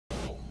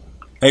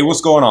Hey,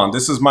 what's going on?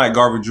 This is Mike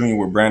Garvey Jr.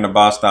 with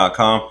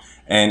brandtheboss.com,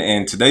 and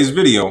in today's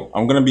video,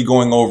 I'm going to be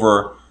going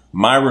over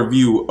my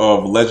review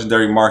of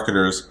Legendary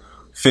Marketer's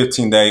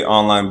 15-day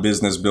online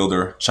business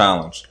builder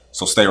challenge.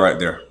 So stay right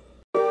there.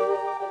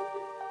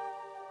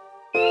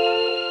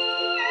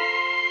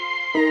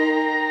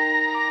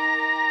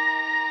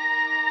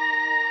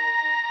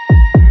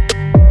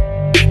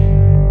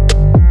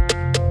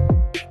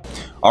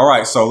 All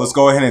right, so let's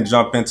go ahead and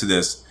jump into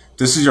this. If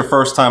this is your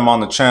first time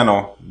on the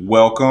channel,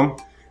 welcome.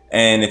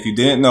 And if you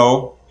didn't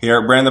know, here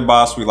at Brand the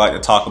Boss, we like to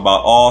talk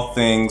about all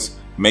things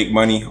make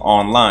money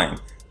online.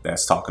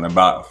 That's talking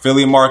about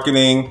affiliate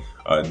marketing,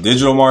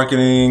 digital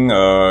marketing,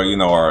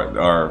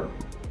 our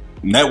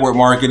network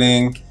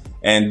marketing,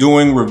 and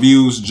doing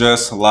reviews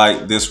just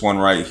like this one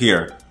right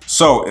here.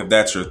 So if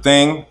that's your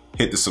thing,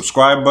 hit the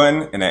subscribe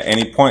button. And at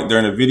any point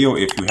during the video,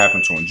 if you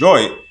happen to enjoy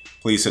it,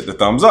 please hit the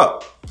thumbs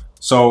up.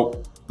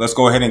 So let's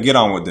go ahead and get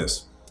on with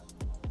this.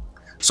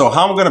 So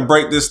how I'm gonna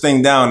break this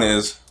thing down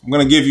is I'm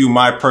gonna give you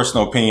my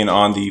personal opinion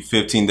on the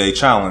 15-day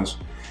challenge,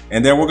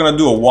 and then we're gonna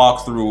do a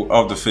walkthrough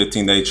of the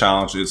 15-day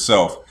challenge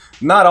itself.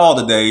 Not all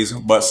the days,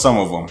 but some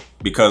of them,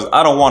 because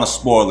I don't wanna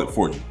spoil it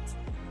for you.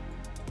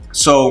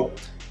 So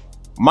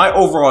my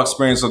overall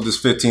experience of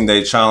this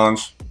 15-day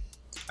challenge,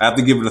 I have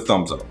to give it a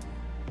thumbs up.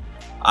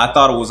 I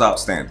thought it was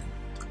outstanding.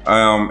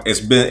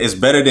 It's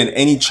better than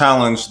any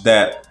challenge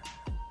that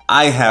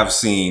I have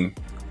seen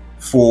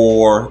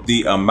for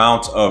the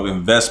amount of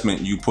investment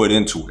you put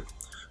into it.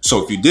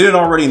 So if you didn't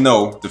already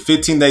know, the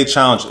 15-day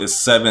challenge is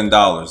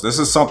 $7. This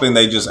is something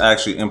they just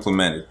actually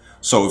implemented.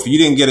 So if you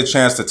didn't get a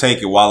chance to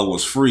take it while it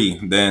was free,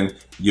 then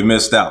you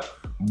missed out.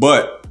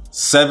 But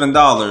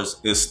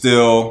 $7 is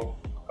still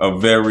a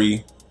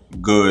very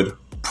good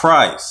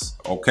price,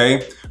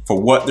 okay,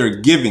 for what they're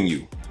giving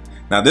you.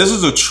 Now, this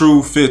is a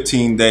true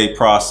 15-day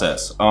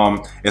process.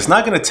 It's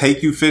not gonna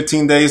take you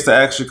 15 days to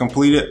actually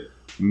complete it.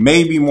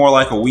 Maybe more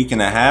like a week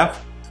and a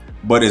half,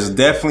 but it's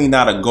definitely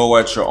not a go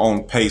at your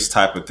own pace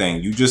type of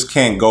thing. You just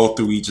can't go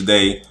through each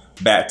day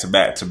back to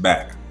back to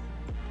back.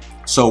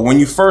 So when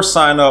you first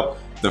sign up,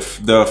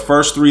 the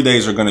first 3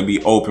 days are gonna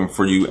be open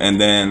for you, and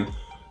then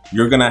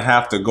you're gonna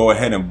have to go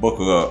ahead and book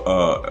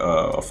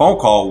a phone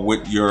call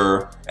with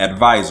your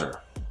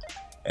advisor.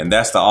 And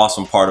that's the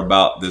awesome part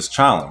about this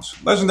challenge.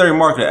 Legendary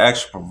Marketer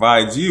actually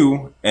provides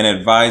you an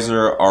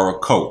advisor or a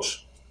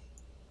coach.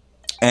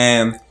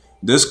 And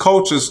this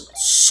coach's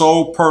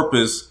sole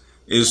purpose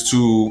is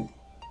to,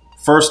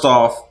 first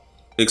off,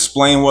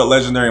 explain what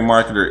Legendary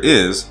Marketer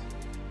is,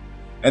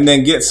 and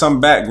then get some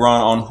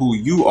background on who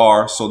you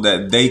are so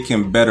that they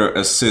can better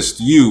assist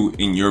you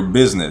in your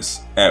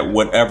business at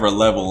whatever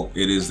level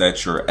it is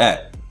that you're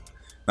at.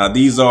 Now,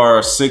 these are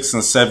 6-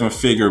 and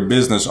 7-figure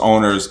business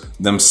owners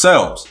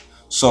themselves.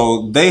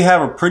 So they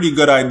have a pretty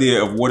good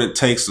idea of what it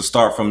takes to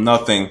start from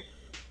nothing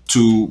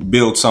to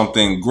build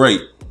something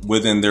great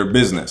within their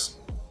business.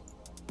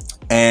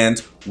 And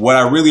what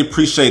I really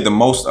appreciate the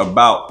most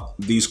about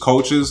these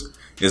coaches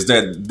is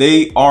that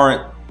they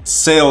aren't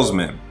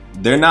salesmen.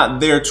 They're not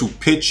there to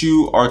pitch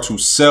you or to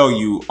sell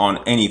you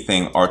on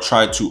anything or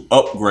try to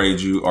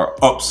upgrade you or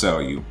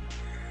upsell you.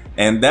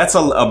 And that's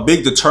a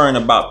big deterrent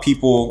about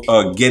people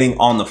getting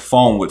on the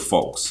phone with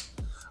folks.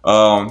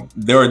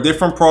 There are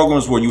different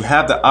programs where you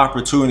have the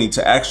opportunity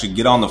to actually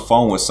get on the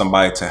phone with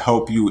somebody to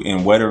help you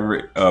in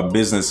whatever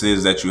business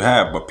is that you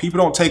have. But people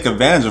don't take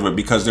advantage of it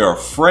because they're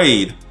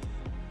afraid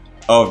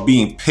of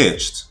being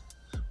pitched.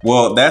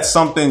 Well, that's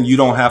something you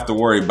don't have to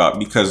worry about,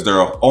 because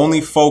their only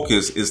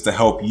focus is to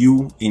help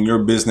you in your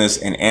business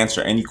and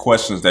answer any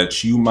questions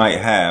that you might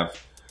have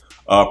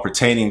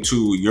pertaining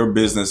to your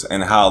business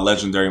and how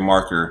Legendary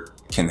Marketer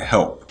can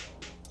help.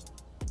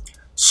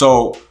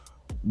 So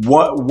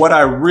what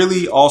I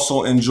really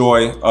also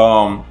enjoy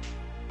through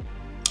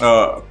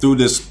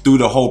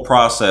the whole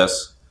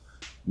process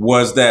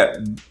was that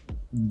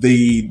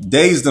the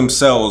days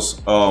themselves,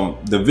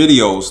 the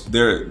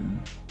videos,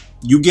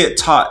 you get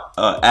taught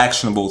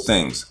actionable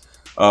things.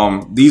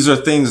 These are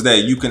things that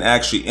you can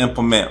actually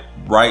implement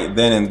right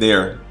then and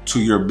there to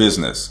your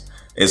business.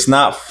 It's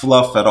not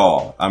fluff at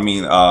all. I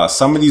mean,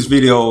 some of these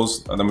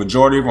videos, the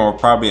majority of them are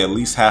probably at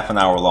least half an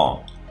hour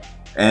long,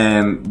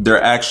 and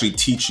they're actually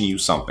teaching you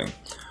something.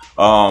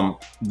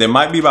 There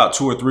might be about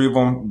 2 or 3 of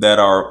them that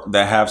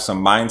have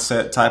some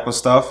mindset type of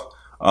stuff.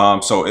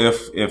 So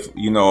if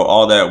you know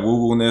all that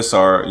woo-woo-ness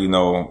or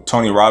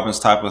Tony Robbins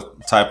type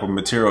of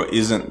material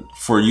isn't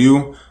for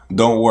you,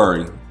 don't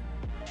worry.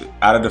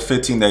 Out of the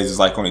 15 days, it's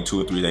like only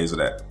 2 or 3 days of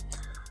that.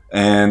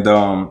 And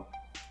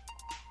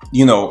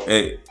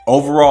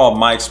overall,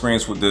 my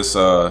experience with this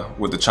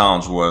with the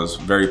challenge was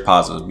very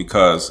positive,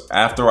 because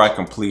after I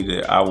completed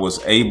it, I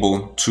was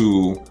able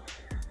to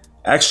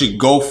actually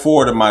go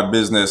forward in my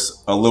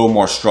business a little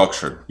more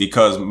structured.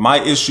 Because my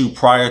issue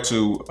prior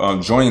to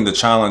joining the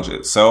challenge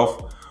itself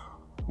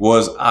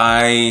was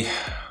I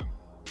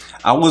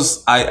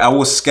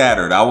was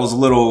scattered. I was a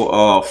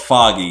little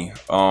foggy.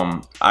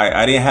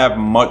 I didn't have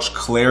much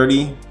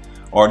clarity,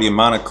 or the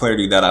amount of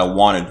clarity that I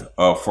wanted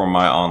for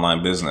my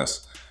online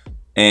business.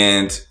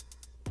 And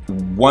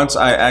once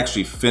I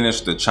actually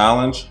finished the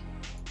challenge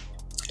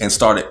and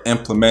started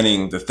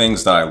implementing the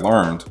things that I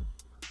learned,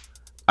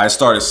 I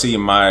started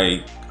seeing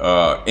my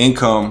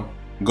income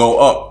go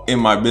up in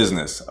my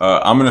business.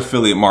 I'm an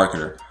affiliate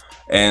marketer.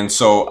 And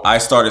so I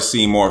started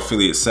seeing more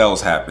affiliate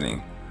sales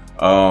happening.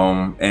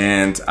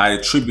 And I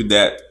attribute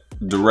that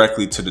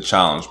directly to the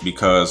challenge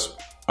because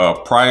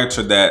prior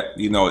to that,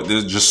 you know,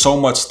 there's just so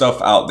much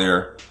stuff out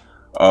there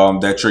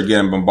that you're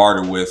getting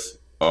bombarded with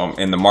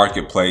in the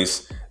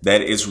marketplace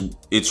that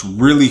it's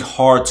really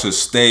hard to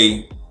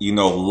stay, you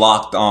know,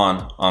 locked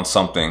on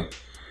something.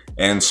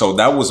 And so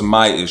that was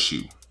my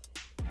issue.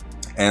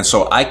 And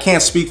so I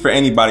can't speak for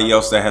anybody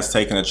else that has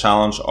taken a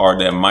challenge or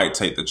that might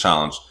take the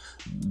challenge.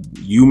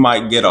 You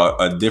might get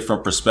a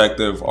different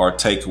perspective or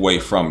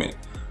takeaway from it.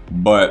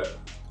 But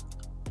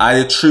I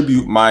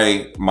attribute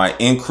my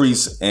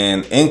increase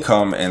in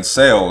income and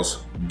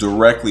sales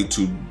directly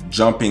to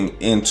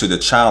jumping into the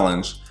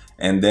challenge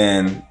and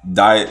then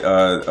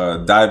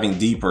diving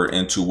deeper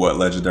into what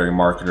Legendary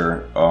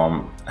Marketer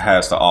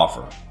has to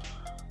offer.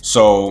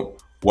 So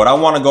what I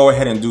want to go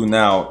ahead and do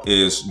now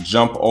is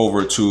jump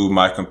over to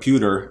my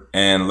computer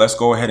and let's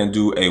go ahead and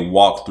do a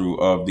walkthrough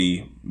of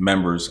the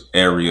members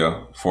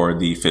area for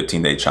the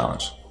 15-day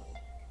challenge.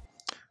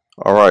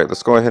 All right,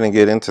 let's go ahead and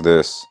get into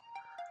this.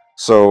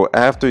 So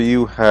after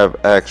you have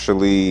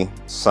actually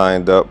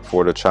signed up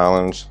for the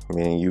challenge,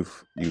 meaning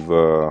you've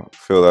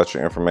filled out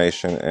your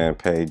information and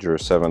paid your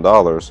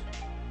 $7,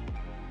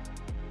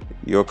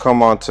 you'll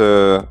come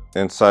onto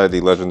inside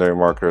the Legendary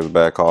Marketer's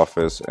back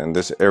office, and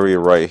this area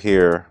right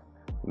here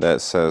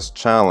that says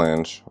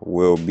challenge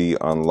will be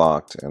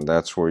unlocked, and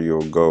that's where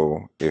you'll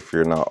go if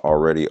you're not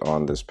already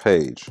on this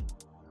page.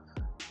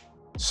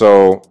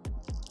 So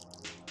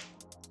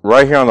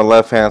right here on the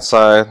left hand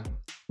side,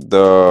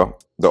 the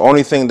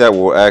only thing that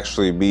will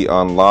actually be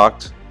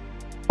unlocked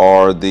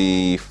are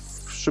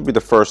should be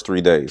the first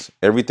 3 days.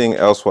 Everything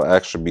else will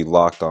actually be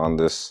locked on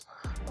this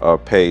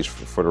page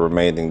for the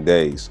remaining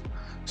days.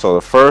 So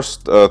the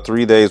first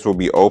 3 days will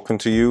be open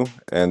to you,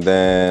 and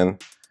then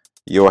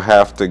you'll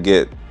have to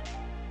get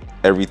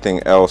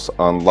everything else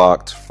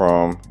unlocked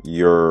from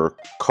your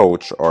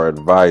coach or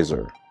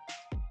advisor.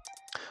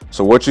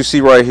 So what you see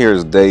right here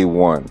is day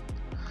 1.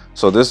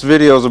 So this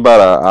video is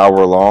about an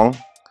hour long,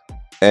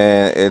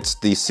 and it's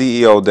the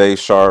CEO Dave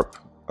Sharpe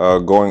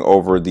going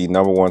over the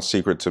 #1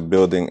 secret to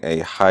building a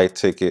high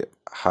ticket,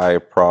 high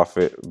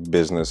profit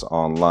business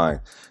online.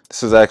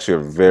 This is actually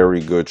a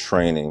very good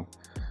training.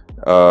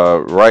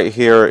 Right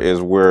here is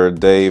where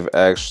Dave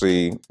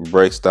actually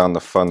breaks down the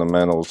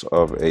fundamentals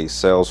of a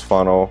sales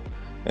funnel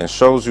and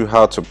shows you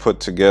how to put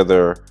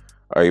together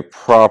a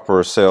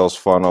proper sales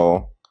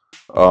funnel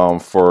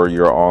for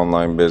your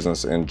online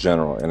business in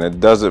general. And it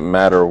doesn't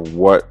matter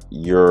what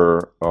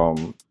your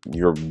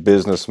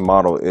business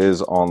model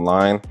is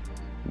online.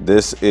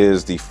 This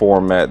is the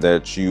format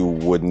that you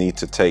would need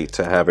to take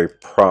to have a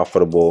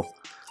profitable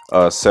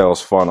sales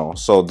funnel.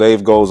 So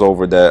Dave goes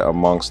over that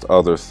amongst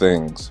other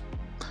things.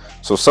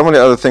 So some of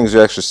the other things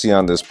you actually see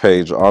on this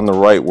page, on the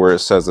right where it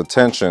says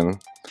attention,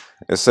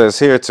 it says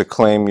here to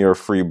claim your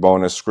free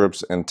bonus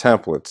scripts and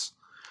templates.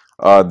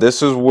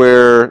 This is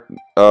where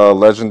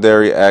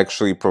Legendary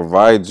actually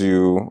provides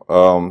you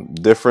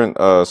different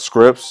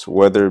scripts,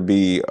 whether it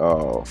be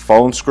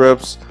phone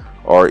scripts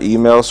or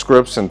email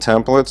scripts and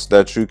templates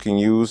that you can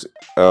use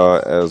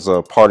as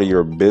a part of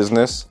your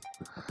business.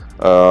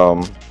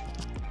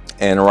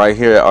 And right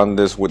here on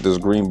this, with this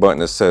green button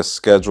that says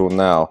schedule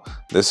now,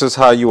 this is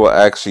how you will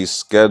actually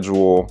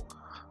schedule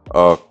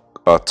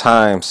a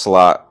time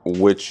slot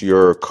with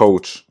your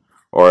coach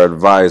or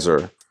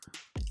advisor,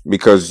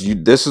 because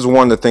this is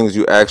one of the things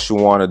you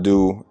actually want to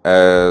do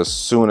as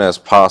soon as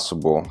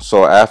possible.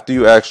 So after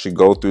you actually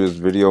go through this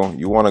video,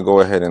 you want to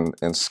go ahead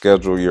and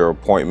schedule your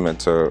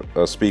appointment to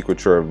speak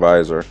with your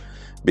advisor,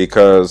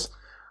 because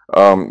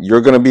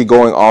you're going to be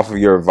going off of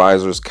your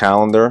advisor's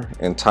calendar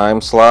and time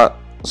slot.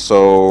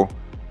 So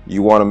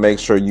you want to make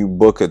sure you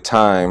book a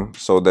time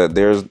so that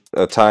there's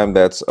a time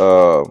that's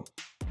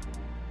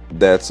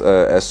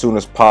as soon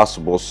as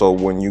possible. So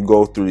when you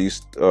go through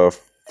these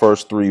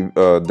first 3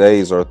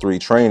 days or 3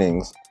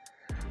 trainings,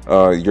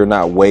 you're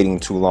not waiting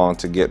too long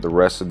to get the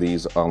rest of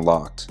these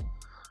unlocked.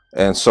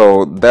 And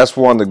so that's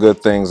one of the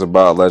good things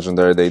about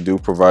Legendary. They do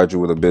provide you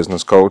with a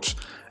business coach.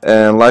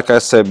 And like I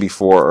said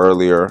before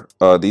earlier,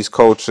 these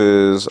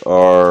coaches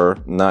are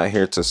not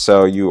here to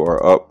sell you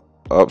or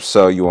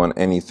upsell you on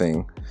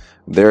anything.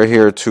 They're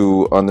here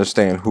to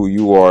understand who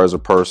you are as a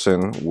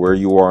person, where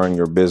you are in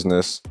your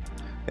business,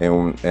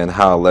 and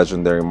how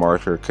Legendary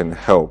Marketer can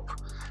help.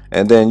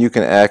 And then you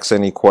can ask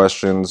any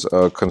questions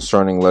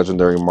concerning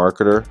Legendary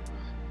Marketer,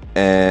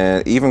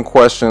 and even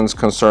questions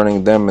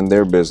concerning them and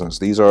their business.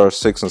 These are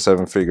 6- and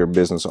 7-figure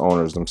business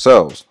owners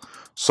themselves.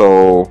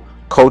 So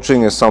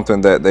coaching is something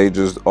that they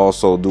just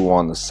also do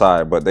on the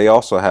side, but they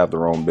also have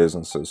their own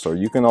businesses. So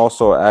you can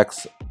also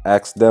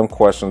ask them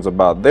questions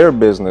about their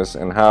business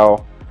and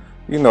how,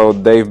 you know,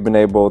 they've been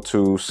able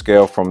to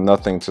scale from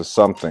nothing to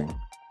something.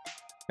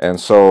 And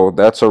so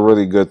that's a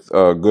really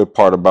good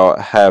part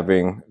about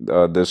having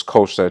this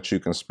coach that you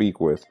can speak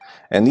with.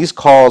 And these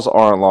calls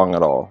aren't long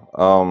at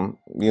all.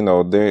 You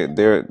know,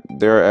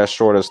 they're as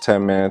short as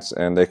 10 minutes,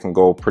 and they can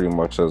go pretty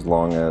much as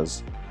long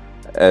as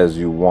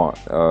you want.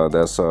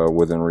 That's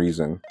within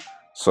reason.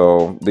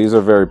 So these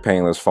are very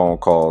painless phone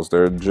calls.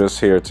 They're just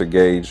here to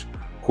gauge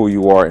who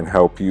you are and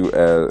help you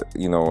as,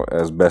 you know,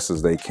 as best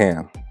as they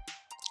can.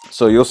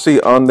 So you'll see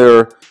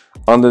under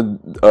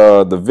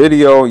the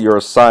video your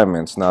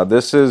assignments. Now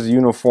this is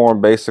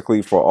uniform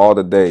basically for all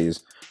the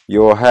days.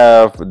 You'll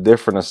have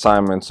different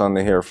assignments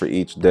under here for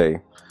each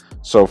day.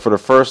 So for the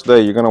first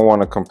day, you're going to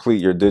want to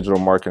complete your digital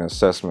marketing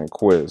assessment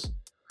quiz.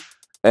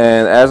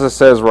 And as it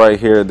says right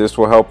here, this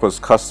will help us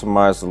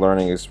customize the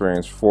learning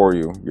experience for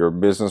you. Your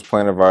business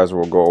plan advisor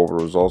will go over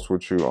results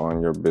with you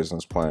on your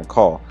business plan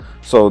call.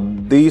 So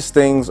these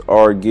things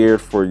are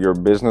geared for your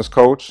business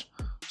coach,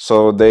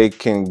 so they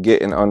can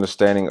get an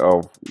understanding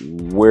of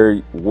where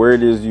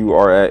it is you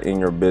are at in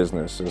your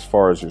business as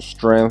far as your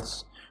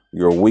strengths,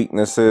 your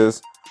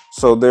weaknesses.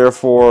 So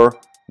therefore,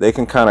 they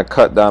can kind of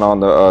cut down on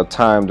the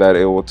time that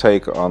it will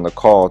take on the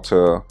call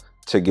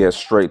to get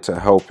straight to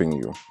helping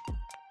you.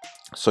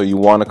 So you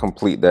want to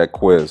complete that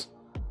quiz,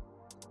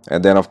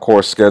 and then of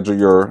course schedule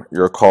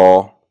your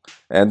call.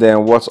 And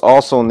then what's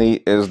also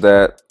neat is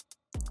that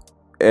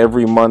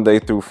every Monday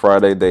through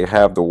Friday they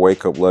have the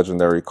Wake Up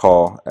Legendary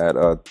call at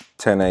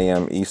 10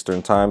 a.m.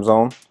 Eastern time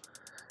zone.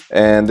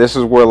 And this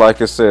is where,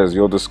 like it says,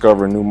 you'll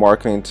discover new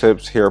marketing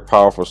tips, hear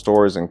powerful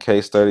stories and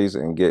case studies,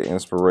 and get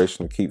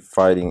inspiration to keep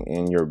fighting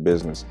in your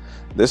business.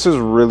 This is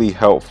really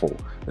helpful.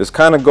 This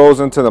kind of goes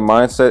into the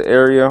mindset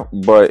area,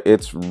 but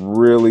it's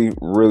really,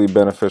 really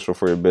beneficial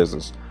for your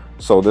business.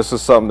 So this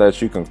is something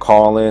that you can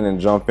call in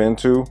and jump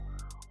into,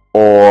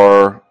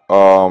 or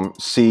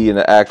see an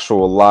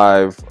actual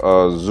live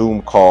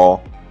Zoom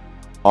call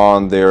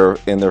in their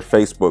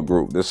Facebook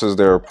group. This is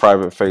their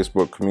private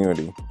Facebook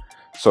community.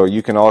 So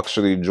you can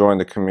actually join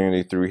the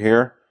community through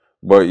here,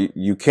 but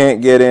you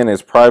can't get in.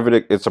 It's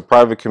private. It's a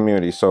private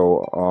community.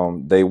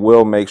 So they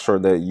will make sure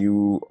that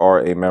you are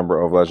a member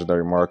of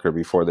Legendary Marketer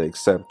before they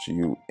accept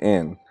you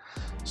in.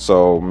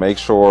 So make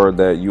sure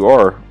that you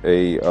are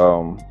a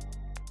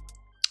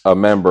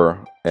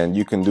member, and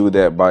you can do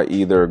that by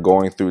either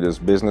going through this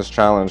business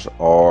challenge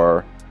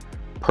or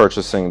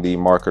purchasing the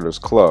Marketers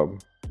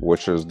Club,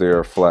 which is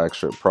their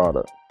flagship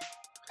product.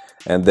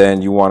 And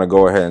then you want to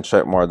go ahead and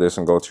check mark this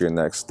and go to your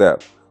next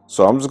step.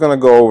 So I'm just going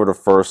to go over the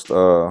first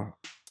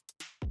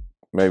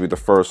maybe the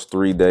first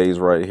 3 days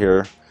right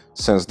here,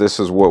 since this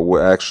is what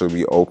will actually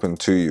be open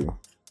to you.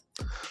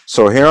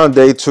 So here on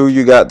day 2,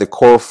 you got the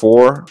core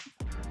 4.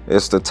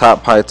 It's the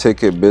top high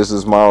ticket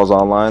business models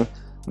online.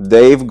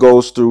 Dave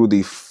goes through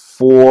the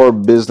 4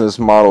 business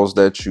models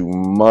that you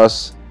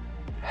must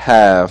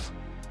have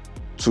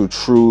to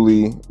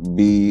truly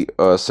be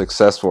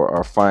successful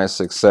or find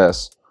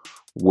success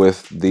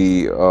with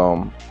the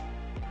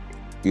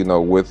you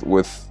know, with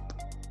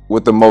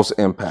the most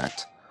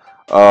impact.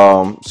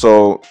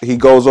 So he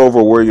goes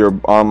over where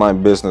your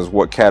online business,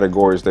 what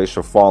categories they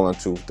should fall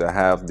into to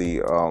have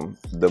the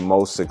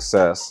most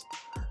success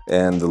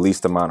and the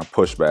least amount of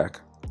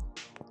pushback.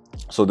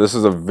 So this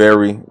is a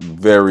very,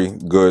 very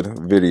good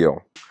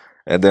video.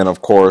 And then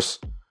of course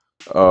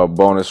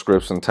bonus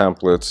scripts and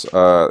templates.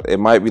 It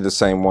might be the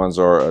same ones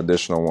or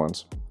additional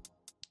ones.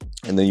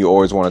 And then you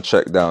always want to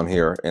check down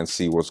here and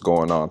see what's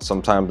going on.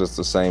 Sometimes it's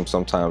the same,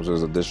 sometimes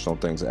there's additional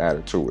things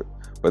added to it.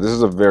 But this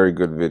is a very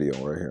good video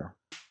right here.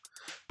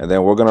 And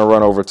then we're going to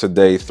run over to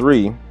day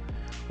 3,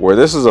 where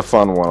this is a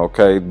fun one,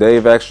 okay?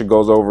 Dave actually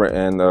goes over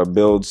and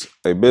builds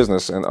a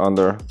business in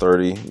under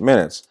 30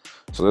 minutes.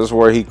 So this is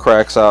where he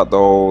cracks out the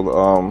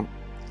old,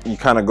 you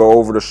kind of go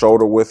over the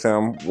shoulder with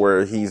him,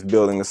 where he's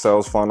building a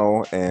sales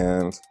funnel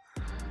and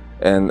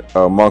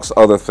amongst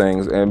other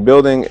things, and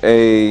building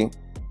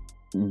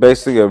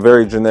basically a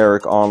very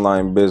generic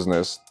online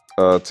business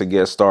to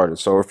get started.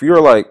 So if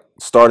you're like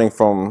starting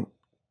from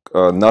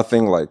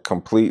nothing, like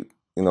complete,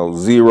 you know,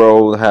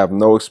 zero, have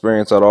no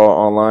experience at all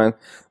online,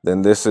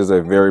 then this is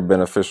a very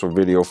beneficial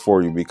video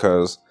for you,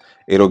 because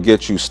it'll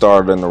get you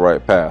started in the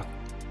right path.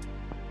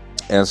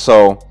 And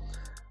so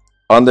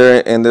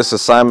in this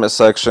assignment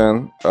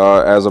section,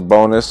 as a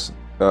bonus,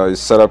 you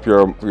set up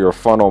your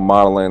funnel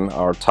modeling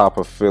our top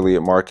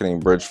affiliate marketing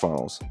bridge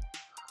funnels.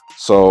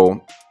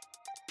 So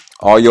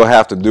all you'll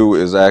have to do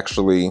is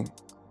actually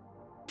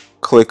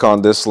click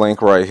on this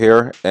link right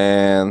here,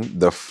 and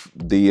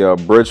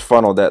the bridge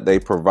funnel that they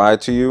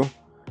provide to you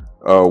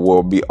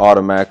will be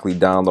automatically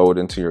downloaded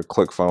into your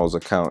ClickFunnels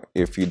account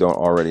if you don't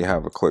already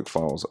have a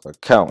ClickFunnels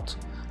account.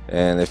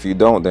 And if you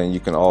don't, then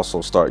you can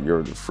also start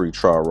your free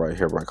trial right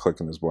here by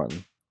clicking this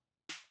button.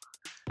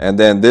 And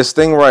then this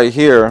thing right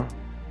here,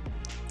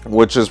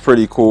 which is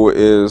pretty cool,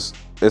 is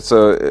it's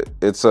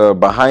a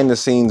behind the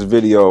scenes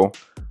video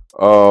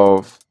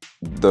of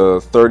the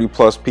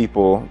 30+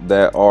 people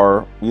that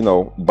are, you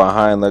know,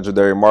 behind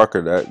Legendary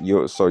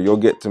Marketer. So you'll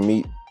get to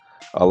meet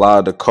a lot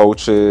of the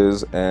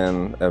coaches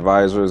and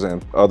advisors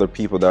and other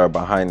people that are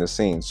behind the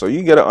scenes. So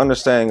you get an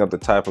understanding of the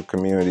type of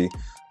community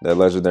that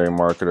legendary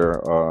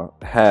marketer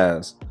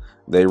has.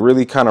 They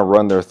really kind of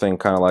run their thing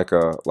kind of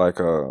like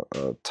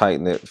a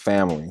tight-knit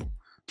family.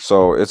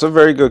 So it's a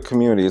very good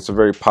community. It's a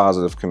very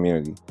positive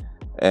community.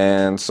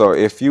 And so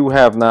if you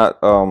have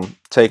not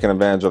taken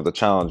advantage of the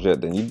challenge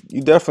yet, then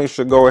you definitely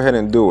should go ahead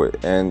and do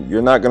it. And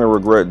you're not going to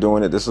regret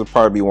doing it. This will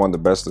probably be one of the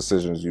best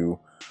decisions you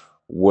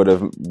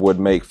would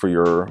make for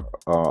your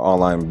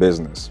online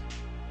business.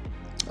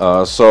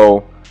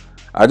 So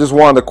I just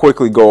wanted to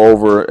quickly go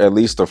over at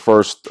least the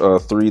first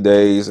 3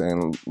 days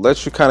and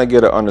let you kind of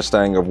get an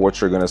understanding of what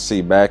you're going to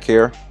see back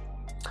here.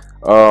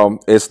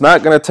 It's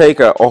not going to take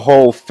a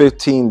whole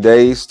 15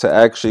 days to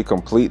actually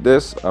complete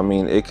this. I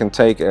mean, it can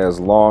take as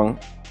long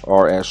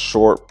or as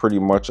short pretty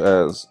much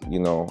as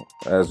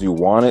as you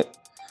want it.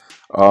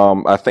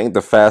 I think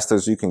the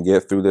fastest you can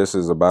get through this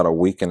is about a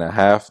week and a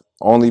half,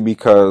 only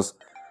because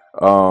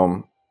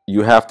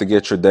you have to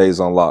get your days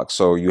unlocked.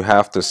 So you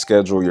have to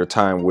schedule your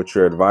time with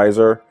your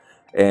advisor,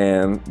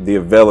 and the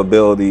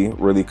availability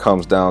really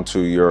comes down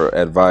to your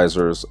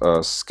advisor's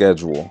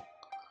schedule.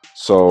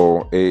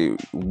 So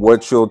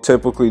what you'll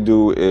typically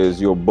do is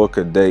you'll book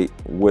a date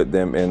with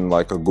them in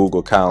like a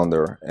Google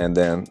Calendar, and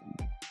then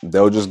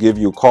they'll just give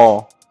you a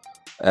call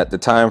at the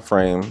time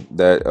frame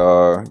that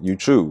you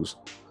choose.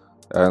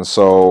 And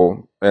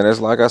it's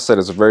like I said,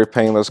 it's a very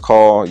painless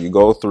call. You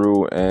go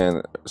through,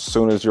 and as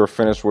soon as you're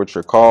finished with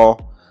your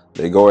call,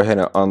 they go ahead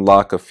and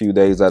unlock a few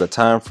days at a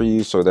time for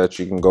you so that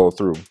you can go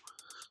through.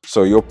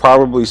 So you'll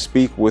probably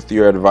speak with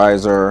your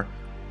advisor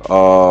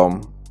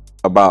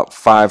about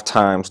 5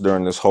 times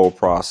during this whole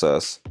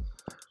process.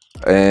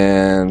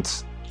 And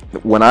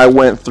when I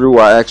went through,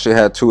 I actually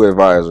had 2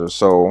 advisors.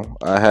 So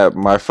I had,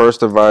 my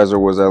first advisor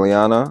was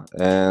Eliana,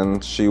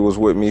 and she was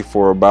with me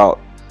for about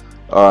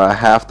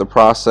half the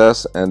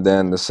process, and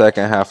then the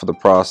second half of the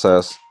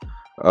process,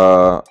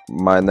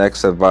 my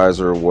next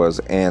advisor was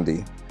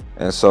Andy.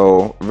 And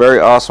so very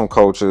awesome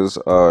coaches.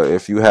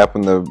 If you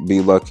happen to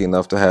be lucky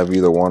enough to have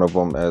either one of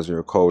them as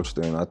your coach,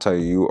 then I tell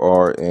you, you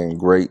are in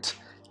great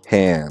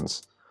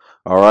hands.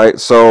 All right,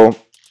 so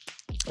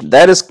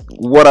that is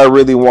what I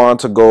really wanted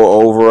to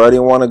go over. I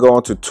didn't want to go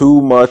into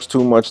too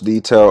much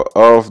detail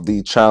of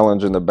the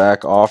challenge in the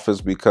back office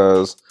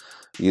because,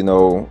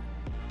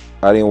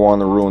 I didn't want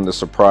to ruin the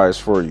surprise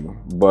for you.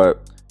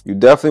 But you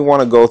definitely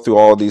want to go through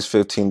all these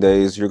 15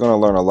 days. You're going to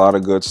learn a lot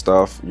of good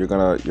stuff. You're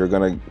going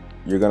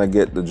to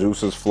get the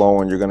juices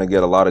flowing. You're going to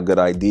get a lot of good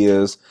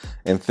ideas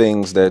and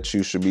things that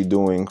you should be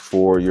doing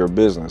for your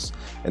business.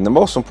 And the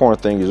most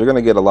important thing is you're going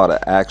to get a lot of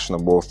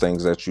actionable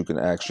things that you can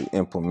actually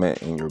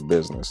implement in your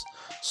business.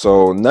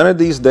 So none of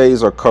these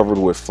days are covered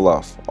with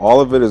fluff.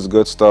 All of it is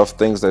good stuff,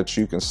 things that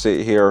you can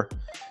sit here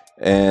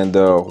and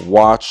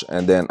watch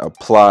and then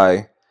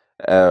apply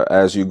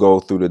as you go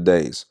through the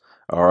days.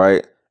 All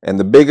right. And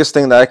the biggest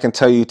thing that I can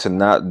tell you to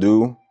not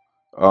do,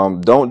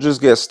 don't just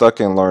get stuck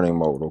in learning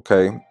mode.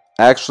 Okay.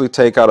 Actually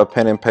take out a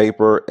pen and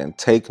paper and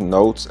take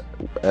notes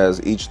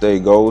as each day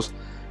goes,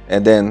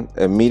 and then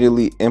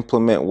immediately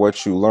implement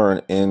what you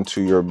learn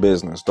into your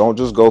business. Don't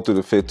just go through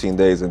the 15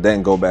 days and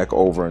then go back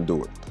over and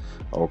do it.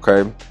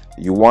 Okay.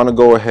 You want to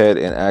go ahead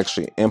and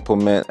actually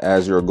implement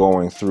as you're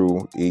going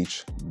through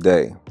each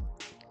day.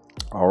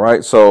 All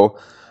right. So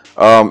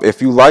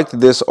if you liked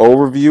this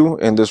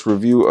overview and this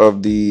review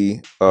of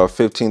the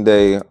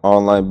 15-day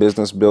online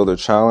business builder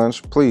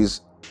challenge,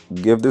 please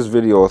give this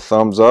video a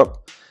thumbs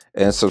up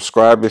and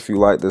subscribe if you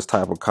like this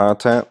type of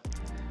content.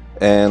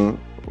 And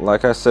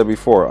like I said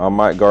before, I'm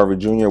Mike Garvey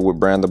Jr. with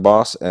Brand the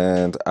Boss,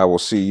 and I will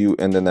see you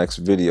in the next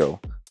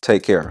video.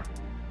 Take care.